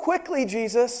 come quickly,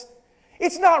 Jesus.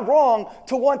 It's not wrong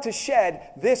to want to shed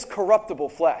this corruptible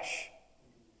flesh.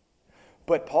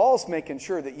 But Paul's making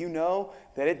sure that you know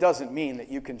that it doesn't mean that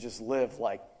you can just live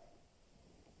like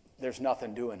there's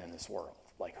nothing doing in this world.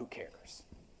 Like, who cares?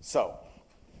 So,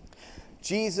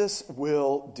 Jesus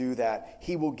will do that.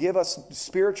 He will give us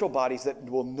spiritual bodies that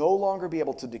will no longer be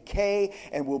able to decay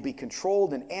and will be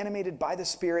controlled and animated by the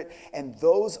Spirit, and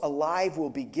those alive will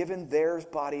be given their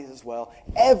bodies as well.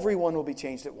 Everyone will be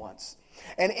changed at once.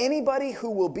 And anybody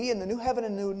who will be in the new heaven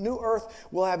and new earth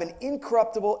will have an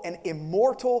incorruptible and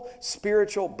immortal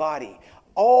spiritual body.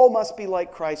 All must be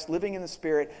like Christ, living in the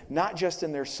Spirit, not just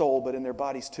in their soul, but in their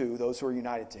bodies too, those who are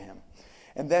united to Him.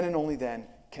 And then and only then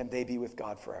can they be with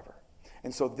God forever.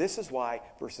 And so this is why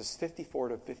verses 54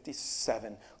 to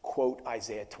 57 quote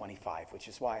Isaiah 25, which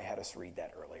is why I had us read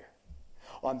that earlier.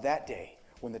 On that day,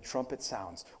 when the trumpet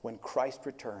sounds, when Christ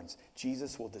returns,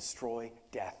 Jesus will destroy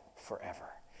death forever.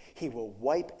 He will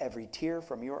wipe every tear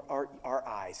from our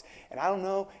eyes. And I don't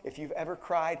know if you've ever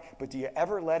cried, but do you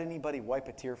ever let anybody wipe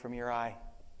a tear from your eye?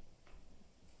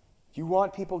 Do you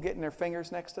want people getting their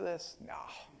fingers next to this? No,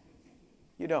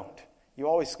 you don't.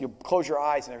 You close your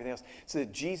eyes and everything else so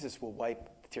that Jesus will wipe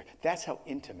the tear. That's how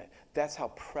intimate, that's how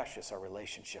precious our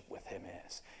relationship with Him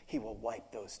is. He will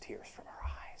wipe those tears from our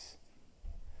eyes.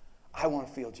 I want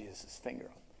to feel Jesus' finger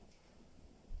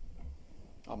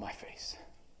on my face.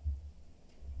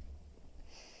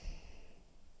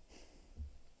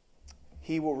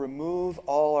 He will remove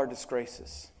all our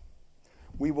disgraces.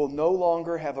 We will no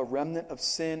longer have a remnant of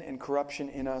sin and corruption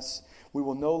in us. We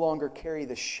will no longer carry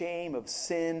the shame of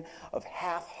sin, of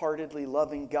half-heartedly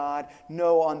loving God.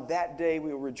 No, on that day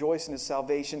we will rejoice in His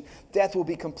salvation. Death will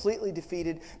be completely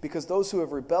defeated because those who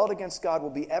have rebelled against God will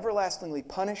be everlastingly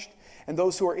punished, and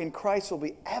those who are in Christ will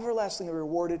be everlastingly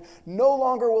rewarded. No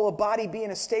longer will a body be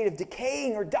in a state of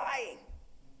decaying or dying.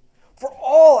 For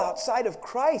all outside of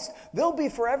Christ, they'll be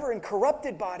forever in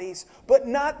corrupted bodies, but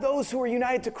not those who are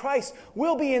united to Christ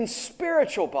will be in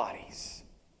spiritual bodies.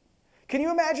 Can you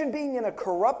imagine being in a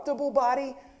corruptible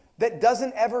body that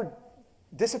doesn't ever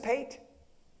dissipate?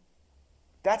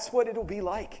 That's what it'll be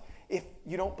like if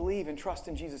you don't believe and trust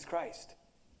in Jesus Christ.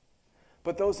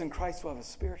 But those in Christ will have a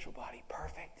spiritual body,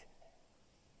 perfect,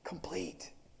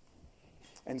 complete.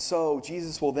 And so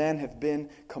Jesus will then have been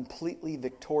completely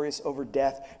victorious over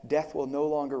death. Death will no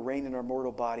longer reign in our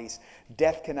mortal bodies.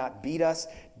 Death cannot beat us.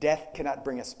 Death cannot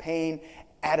bring us pain.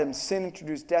 Adam's sin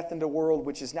introduced death into the world,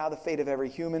 which is now the fate of every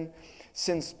human.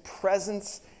 Sin's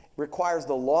presence requires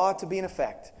the law to be in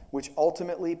effect, which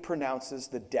ultimately pronounces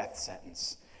the death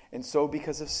sentence. And so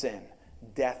because of sin,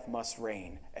 death must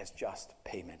reign as just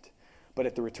payment. But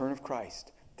at the return of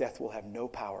Christ, death will have no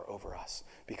power over us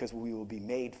because we will be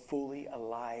made fully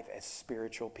alive as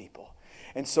spiritual people.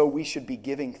 And so we should be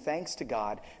giving thanks to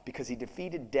God because He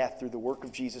defeated death through the work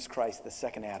of Jesus Christ, the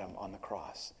second Adam, on the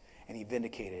cross. And He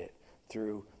vindicated it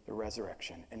through the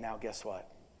resurrection. And now guess what?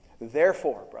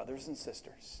 Therefore, brothers and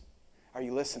sisters, are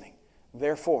you listening?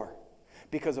 Therefore,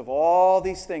 because of all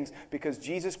these things, because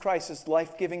Jesus Christ is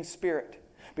life-giving Spirit,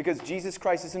 because Jesus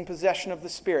Christ is in possession of the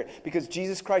Spirit, because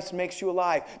Jesus Christ makes you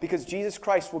alive, because Jesus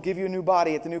Christ will give you a new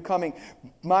body at the new coming.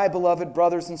 My beloved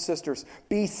brothers and sisters,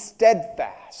 be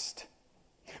steadfast,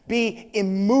 be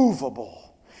immovable,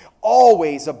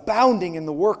 always abounding in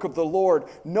the work of the Lord,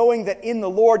 knowing that in the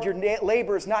Lord your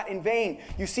labor is not in vain.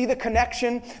 You see the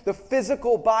connection? The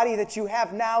physical body that you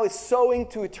have now is sowing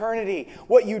to eternity.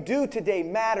 What you do today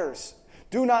matters.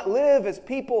 Do not live as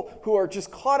people who are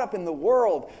just caught up in the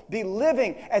world. Be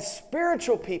living as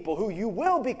spiritual people who you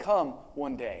will become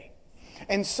one day.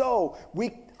 And so,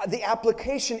 the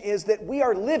application is that we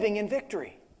are living in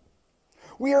victory.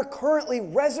 We are currently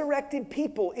resurrected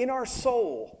people in our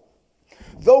soul,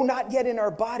 though not yet in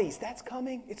our bodies. That's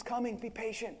coming. It's coming. Be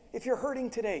patient. If you're hurting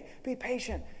today, be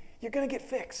patient. You're going to get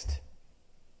fixed.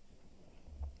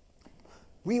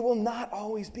 We will not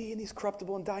always be in these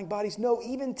corruptible and dying bodies. No,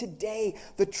 even today,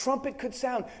 the trumpet could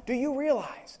sound. Do you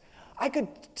realize? I could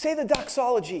say the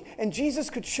doxology, and Jesus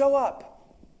could show up.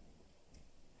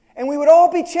 And we would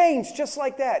all be changed just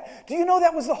like that. Do you know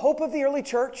that was the hope of the early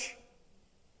church?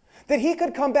 That he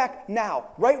could come back now,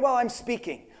 right while I'm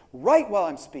speaking. Right while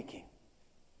I'm speaking.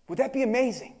 Would that be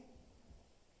amazing?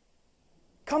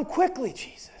 Come quickly,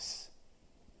 Jesus.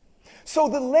 So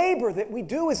the labor that we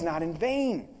do is not in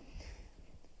vain.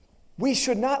 We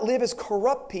should not live as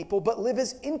corrupt people, but live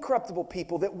as incorruptible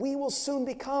people that we will soon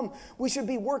become. We should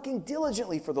be working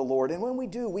diligently for the Lord. And when we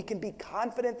do, we can be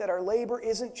confident that our labor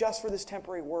isn't just for this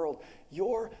temporary world.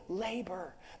 Your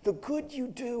labor, the good you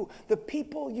do, the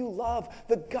people you love,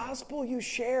 the gospel you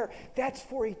share, that's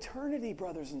for eternity,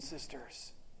 brothers and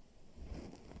sisters.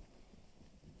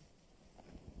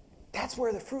 That's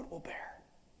where the fruit will bear.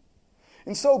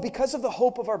 And so, because of the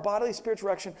hope of our bodily spiritual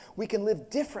resurrection, we can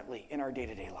live differently in our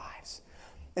day-to-day lives.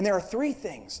 And there are three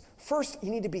things. First,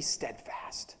 you need to be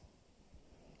steadfast.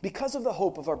 Because of the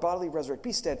hope of our bodily resurrection,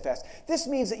 be steadfast. This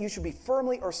means that you should be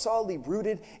firmly or solidly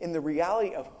rooted in the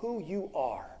reality of who you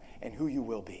are and who you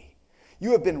will be.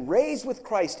 You have been raised with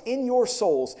Christ in your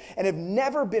souls and have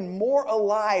never been more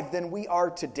alive than we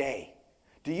are today.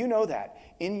 Do you know that?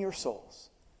 In your souls,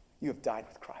 you have died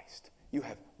with Christ. You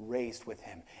have raised with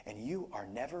him, and you are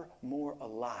never more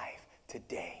alive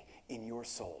today in your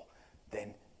soul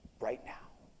than right now.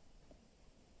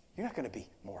 You're not going to be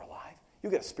more alive.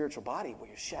 You'll get a spiritual body where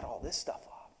you shed all this stuff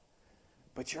off,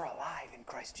 but you're alive in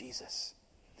Christ Jesus.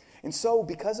 And so,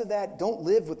 because of that, don't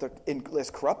live as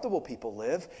corruptible people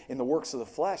live in the works of the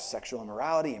flesh: sexual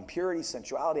immorality, impurity,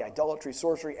 sensuality, idolatry,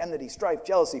 sorcery, enmity, strife,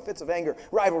 jealousy, fits of anger,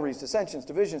 rivalries, dissensions,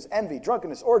 divisions, envy,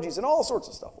 drunkenness, orgies, and all sorts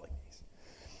of stuff like these.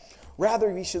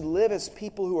 Rather, we should live as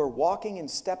people who are walking in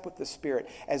step with the Spirit,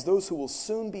 as those who will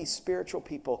soon be spiritual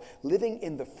people, living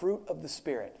in the fruit of the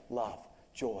Spirit: love,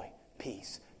 joy,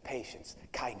 peace, patience,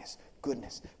 kindness,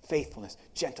 goodness, faithfulness,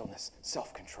 gentleness,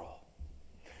 self-control.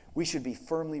 We should be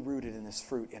firmly rooted in this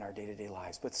fruit in our day-to-day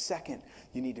lives. But second,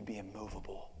 you need to be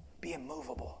immovable. Be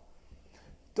immovable.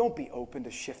 Don't be open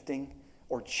to shifting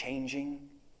or changing.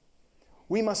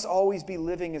 We must always be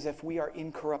living as if we are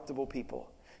incorruptible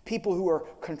people. People who are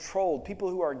controlled, people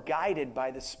who are guided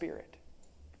by the Spirit.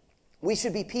 We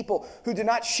should be people who do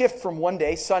not shift from one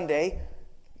day, Sunday,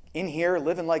 in here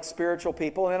living like spiritual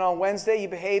people, and then on Wednesday you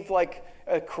behave like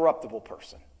a corruptible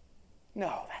person.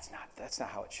 No, that's not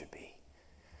how it should be.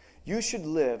 You should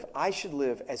live, I should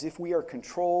live as if we are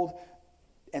controlled,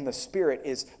 and the Spirit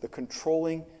is the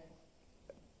controlling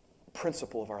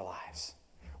principle of our lives.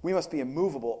 We must be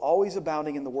immovable, always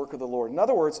abounding in the work of the Lord. In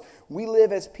other words, we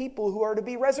live as people who are to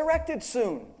be resurrected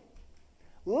soon.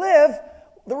 Live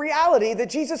the reality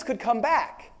that Jesus could come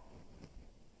back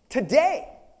today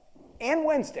and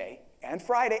Wednesday and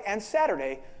Friday and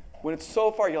Saturday. When it's so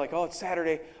far, you're like, oh, it's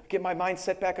Saturday, get my mind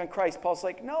set back on Christ. Paul's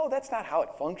like, no, that's not how it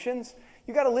functions.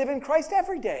 You got to live in Christ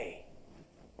every day.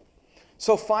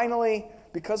 So finally,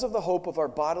 because of the hope of our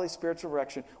bodily spiritual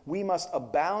resurrection, we must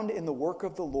abound in the work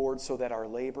of the Lord so that our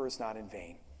labor is not in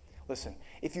vain. Listen,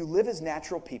 if you live as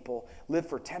natural people, live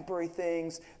for temporary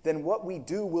things, then what we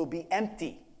do will be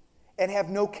empty and have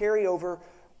no carryover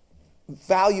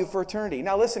value for eternity.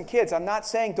 Now listen, kids, I'm not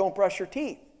saying don't brush your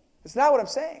teeth. That's not what I'm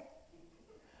saying.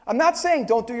 I'm not saying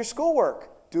don't do your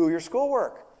schoolwork. Do your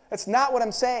schoolwork. That's not what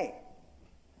I'm saying.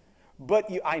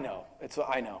 But I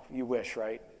know, you wish,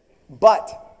 right?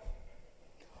 But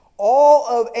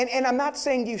and I'm not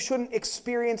saying you shouldn't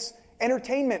experience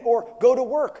entertainment or go to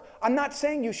work. I'm not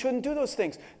saying you shouldn't do those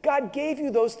things. God gave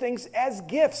you those things as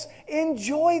gifts.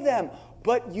 Enjoy them.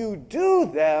 But you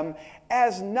do them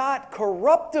as not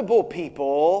corruptible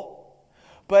people,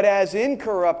 but as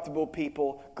incorruptible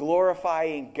people,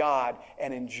 glorifying God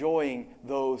and enjoying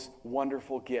those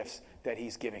wonderful gifts that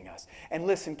He's giving us. And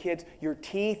listen, kids, your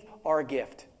teeth are a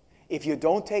gift. If you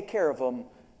don't take care of them,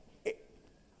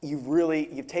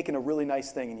 you've taken a really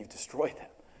nice thing and you've destroyed them.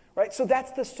 Right? So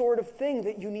that's the sort of thing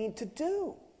that you need to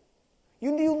do.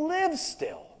 You live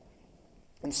still.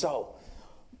 And so,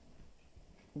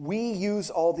 we use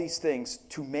all these things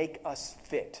to make us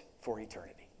fit for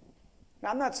eternity. Now,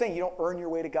 I'm not saying you don't earn your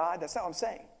way to God. That's not what I'm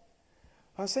saying.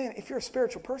 I'm saying if you're a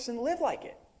spiritual person, live like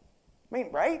it. I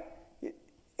mean, right?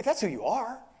 If that's who you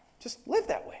are, just live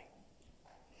that way.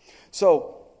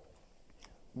 So,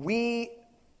 we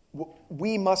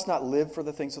must not live for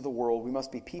the things of the world. We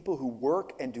must be people who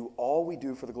work and do all we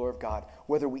do for the glory of God,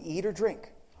 whether we eat or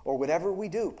drink or whatever we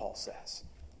do, Paul says.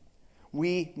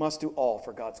 We must do all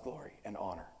for God's glory and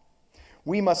honor.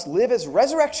 We must live as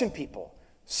resurrection people,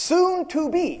 soon to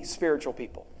be spiritual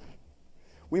people.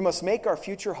 We must make our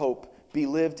future hope be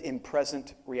lived in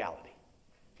present reality.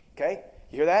 Okay?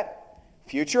 You hear that?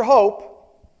 Future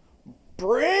hope,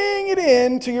 bring it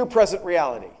into your present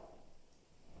reality.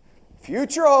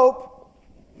 Future hope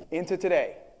into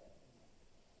today.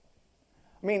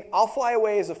 I mean, I'll Fly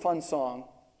Away is a fun song.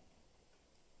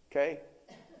 Okay?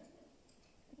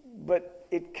 But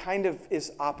it kind of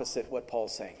is opposite what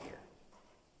Paul's saying here.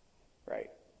 Right?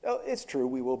 Oh, it's true,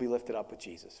 we will be lifted up with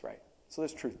Jesus, right? So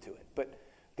there's truth to it. But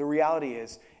the reality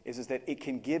is that it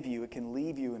can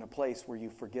leave you in a place where you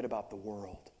forget about the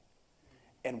world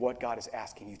and what God is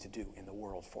asking you to do in the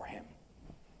world for him.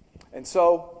 And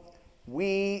so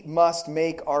we must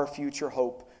make our future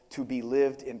hope to be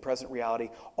lived in present reality.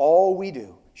 All we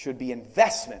do should be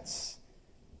investments.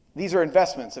 These are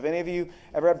investments. If any of you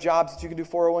ever have jobs that you can do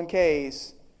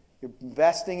 401ks, you're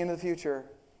investing into the future.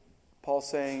 Paul's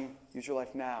saying, use your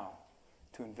life now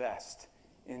to invest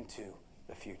into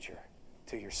the future,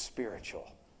 to your spiritual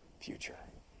future.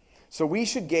 So we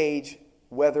should gauge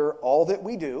whether all that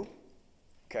we do,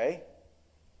 okay,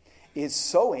 is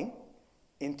sowing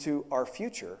into our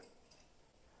future,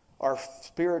 our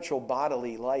spiritual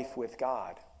bodily life with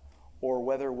God, or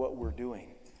whether what we're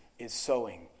doing is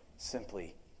sowing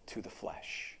simply to the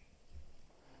flesh.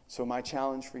 So my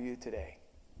challenge for you today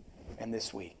and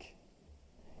this week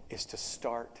is to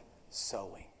start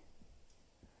sowing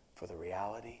for the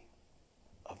reality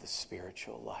of the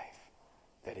spiritual life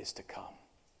that is to come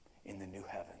in the new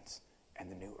heavens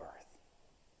and the new earth.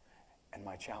 And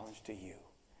my challenge to you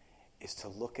is to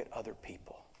look at other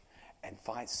people and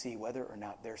see whether or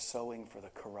not they're sowing for the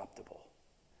corruptible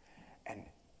and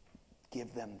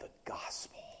give them the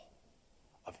gospel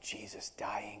of Jesus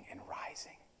dying and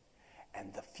rising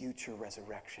and the future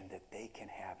resurrection that they can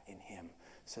have in him,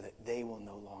 so that they will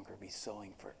no longer be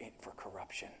sowing for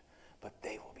corruption, but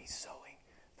they will be sowing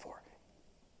for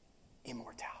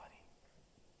immortality,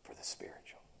 for the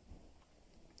spiritual.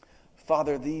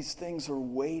 Father, these things are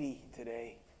weighty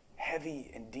today,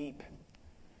 heavy and deep,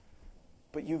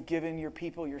 but you've given your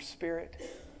people your Spirit.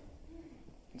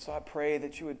 And so I pray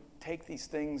that you would take these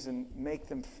things and make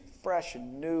them fresh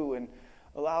and new and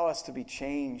allow us to be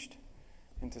changed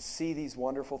and to see these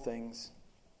wonderful things.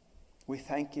 We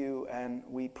thank you and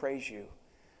we praise you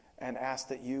and ask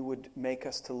that you would make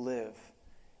us to live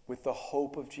with the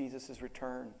hope of Jesus'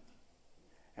 return.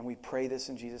 And we pray this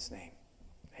in Jesus' name.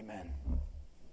 Amen.